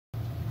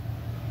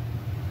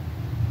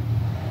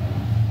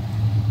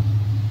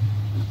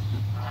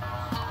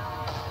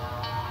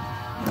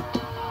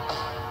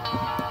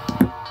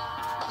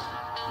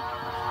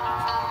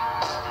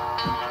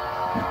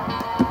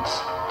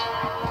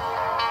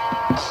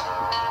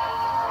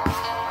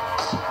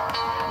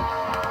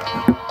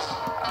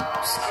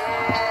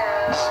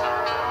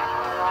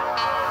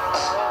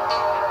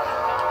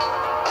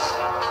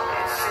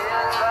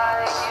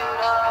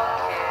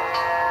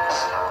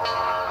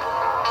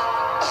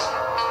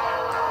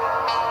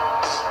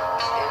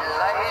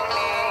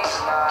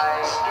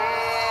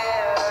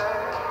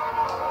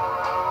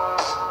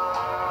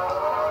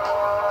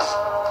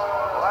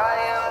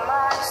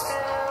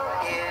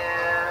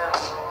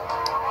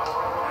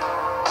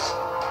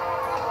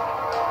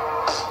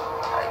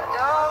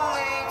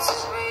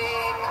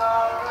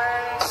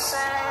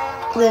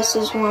This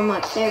is one of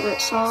my favorite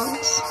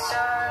songs.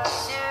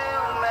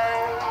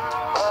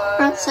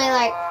 I'd say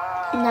like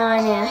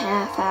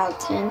 9.5 out of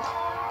 10.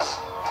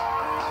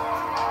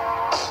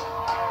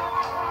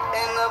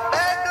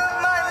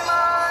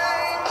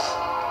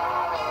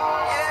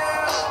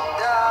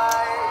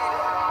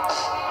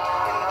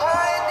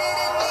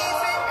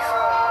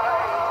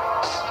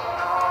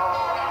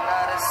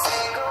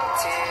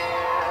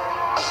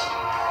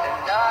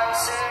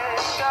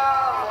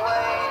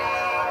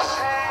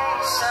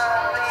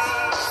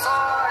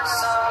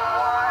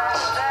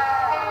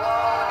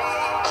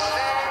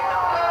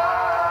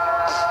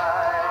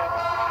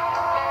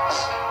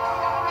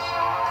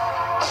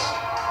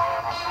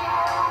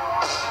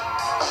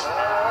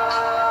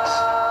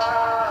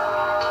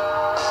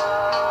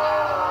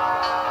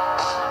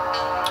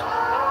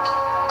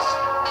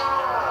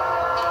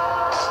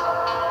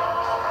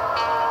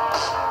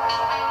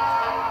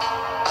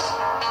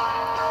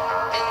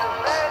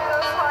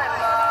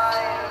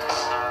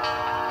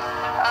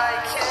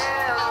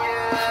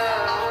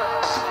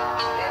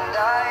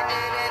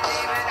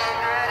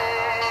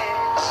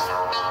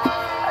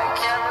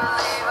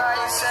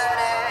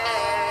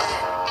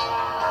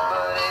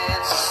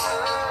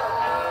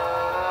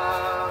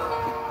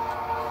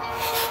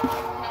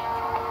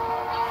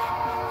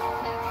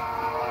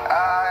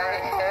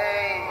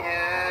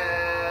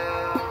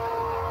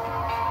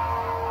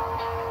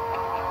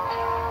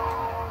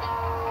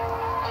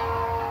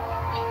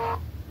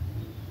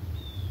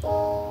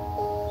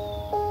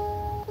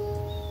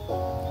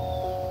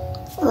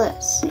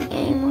 Let's see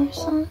any more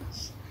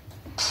songs.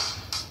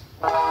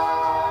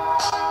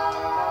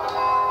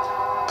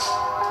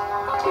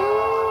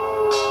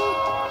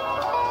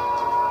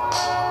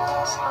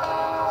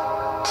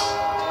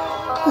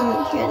 Let me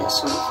hear this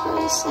one for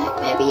a sec.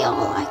 Maybe y'all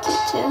will like it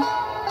too.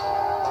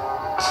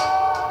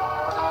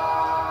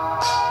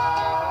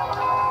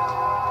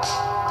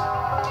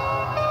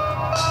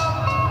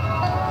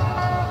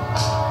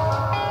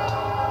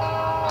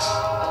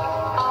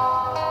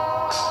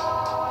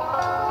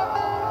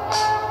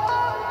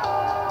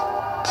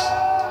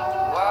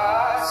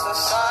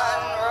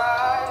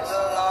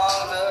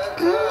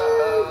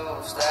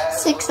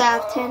 Six out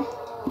of 10.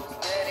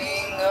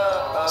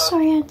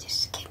 Sorry, I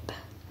just skip.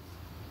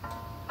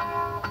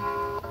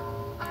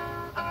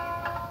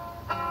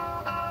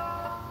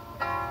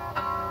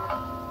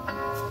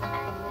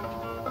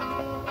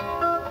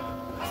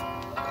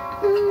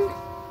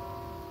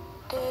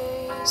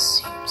 Days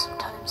seem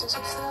sometimes as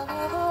if they'll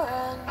never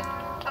end.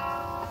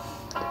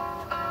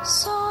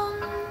 Sun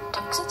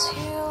takes its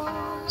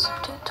heels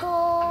to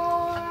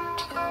taunt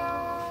you,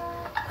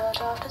 but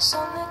after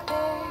sunlit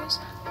days,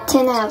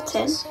 10 out of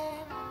 10.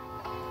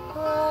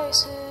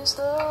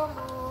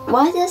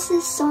 Why does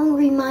this song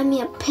remind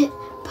me of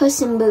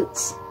Puss in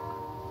Boots?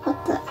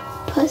 What the?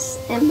 Puss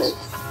in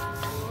Boots.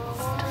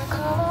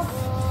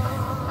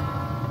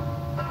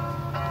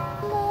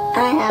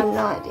 I have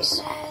no idea.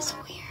 That is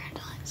weird.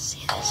 Let's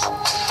see this.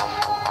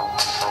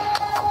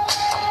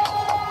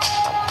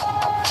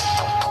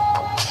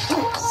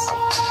 Let's see.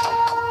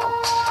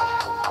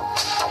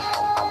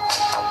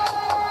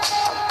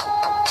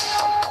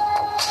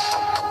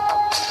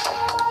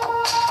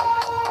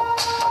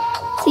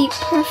 The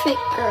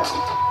Perfect Girl.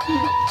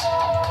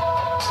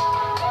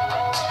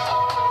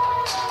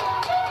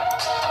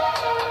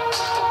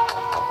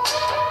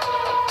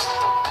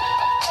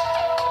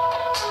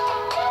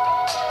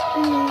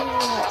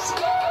 Let's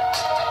see.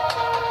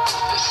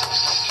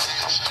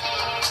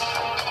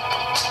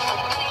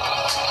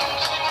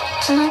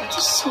 I like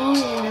the song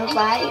and the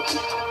vibe.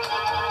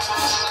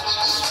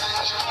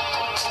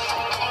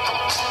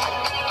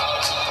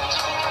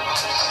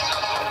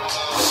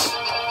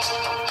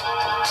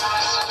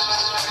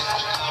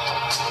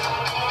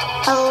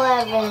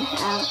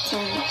 Out of 10.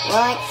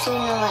 Well, like 7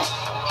 out.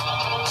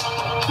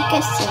 I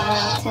guess 7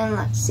 out of 10.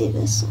 Let's see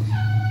this one.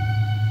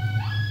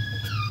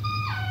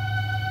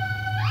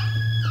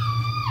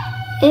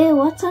 Ew,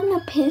 what's on the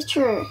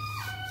picture?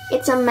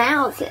 It's a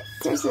mouth.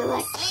 There's a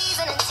like.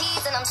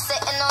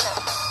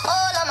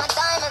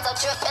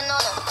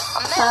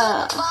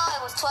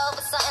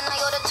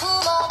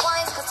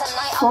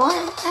 Four out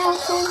of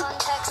 10.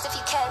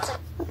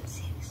 Let's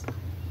see this.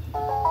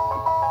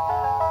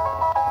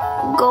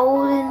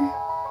 Golden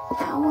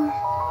Hour.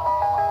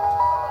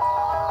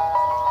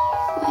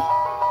 Wait.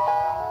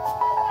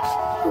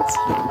 Let's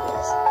see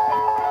this.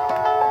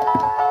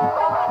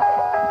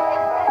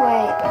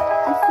 Wait,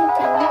 I think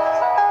I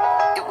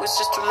lost. It was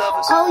just two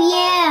lovers. Oh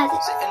yeah.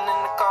 Sitting in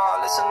the car,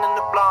 listening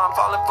to Blonde,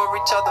 falling for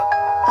each other.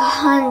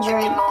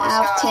 100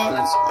 out of 10.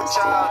 Let's do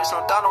it.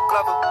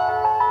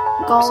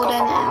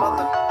 Golden Hour.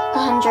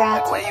 100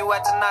 out of 10. Where you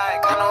at tonight?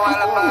 I know I'm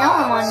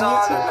on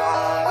YouTube.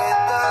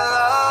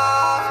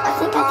 I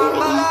think I did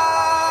it,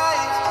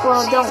 yeah.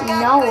 Well, don't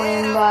know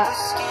him, but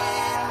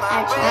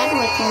I tried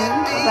with him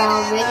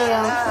about a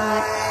video for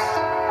like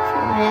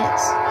 4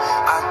 minutes.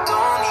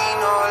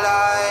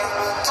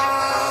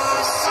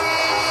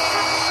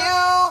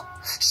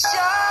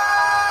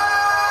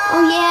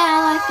 Oh yeah,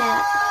 I like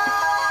that.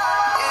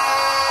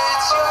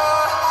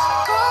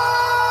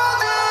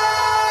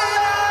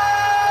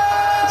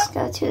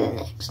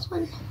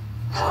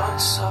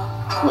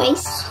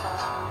 Waste.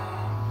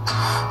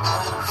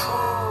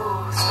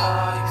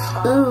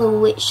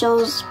 Ooh, it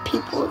shows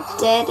people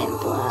dead in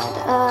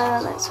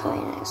blood. Let's go to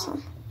the next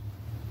one.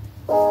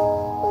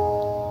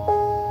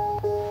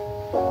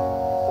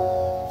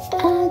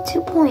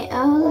 2.0.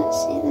 Let's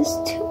see, this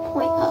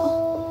 2.0.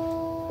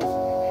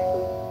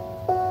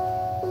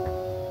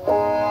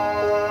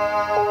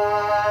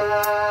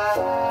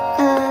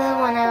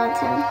 1 out of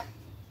 10.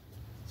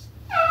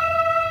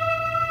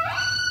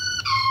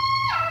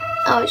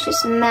 Oh, it's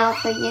just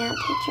mouth again.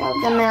 Picture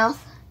of the mouth.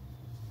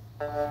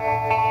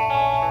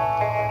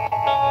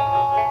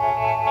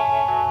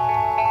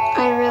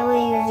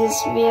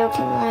 This video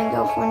can only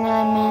go for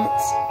 9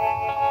 minutes.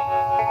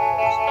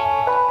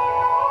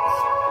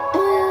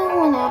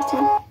 1 out of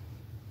 10.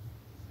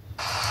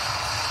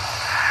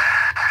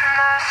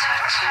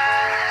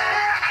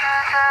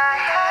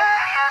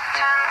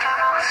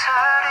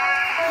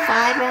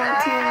 5 out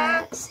of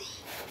 10. Let's see.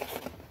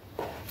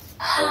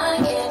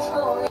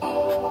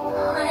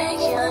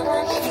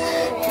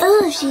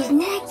 Oh, she's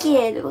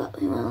naked. Well,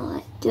 we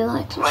want to do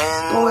like to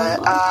spoil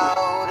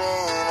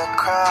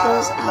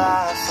those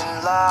eyes.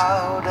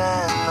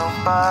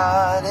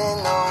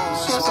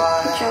 Shows a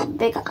picture of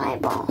big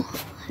eyeball.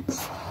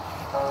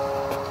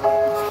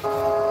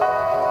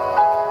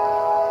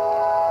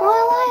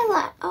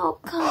 Oh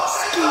God,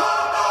 skip.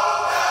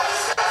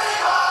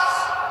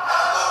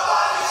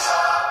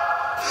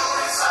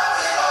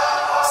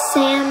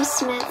 Sam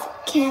Smith,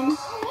 Kim.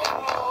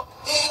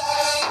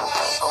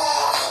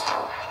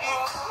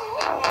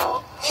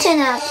 10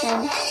 out of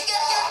 10.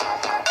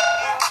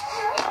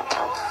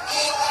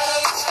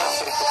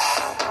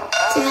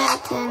 10 out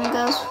of 10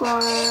 goes for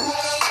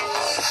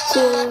 2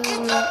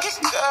 minutes.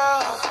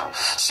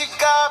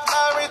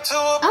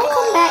 I'll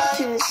come back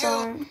to this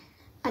song.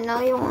 I know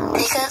you want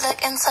to listen.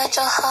 Look inside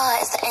your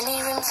heart. Is there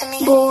any room for me?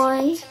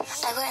 Boy.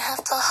 I won't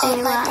have to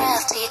hold my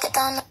breath till you get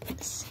down.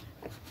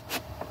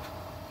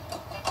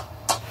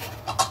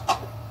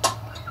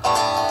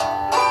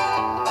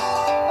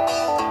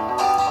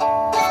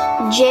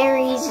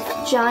 Jerry's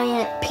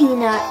Giant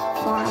Peanut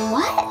Farm.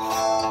 What?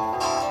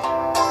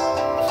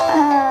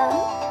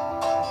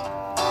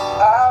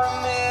 I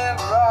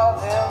remember all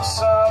them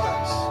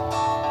summers.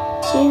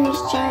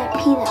 Jerry's Giant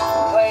Peanut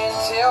Farm. Playing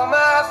till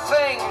my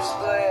fingers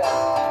bled.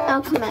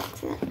 I'll come back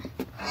to that.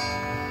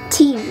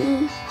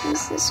 TV.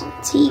 What's this one?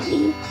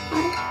 TV.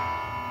 What?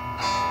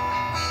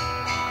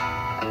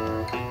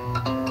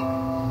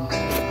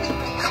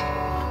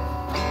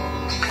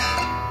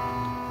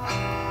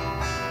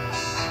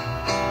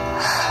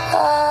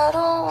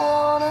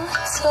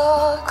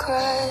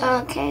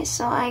 Okay,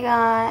 so I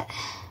got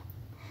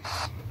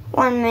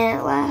 1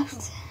 minute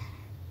left.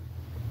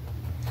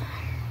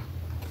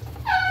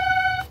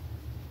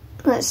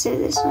 Let's do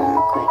this one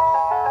real quick.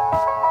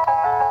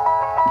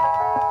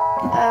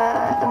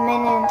 1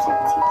 minute and 15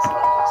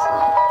 seconds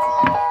left.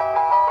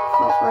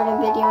 Before the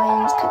video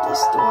ends, cut the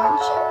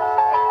storage.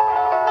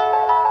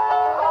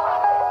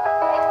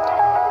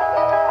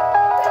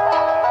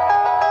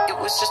 It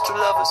was just two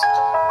lovers.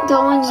 Go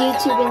on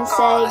YouTube and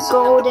say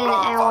golden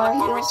hour,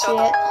 you'll see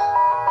it.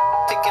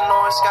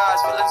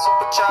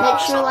 Make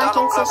sure to like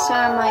and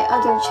subscribe my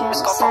other channel,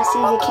 Sassy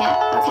the Cat,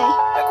 okay?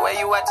 Like where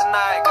you at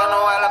tonight, got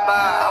no alibi.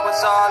 I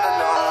was all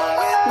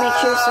alone with Make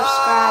sure to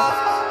subscribe.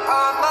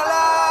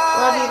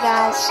 Love you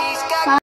guys. Bye.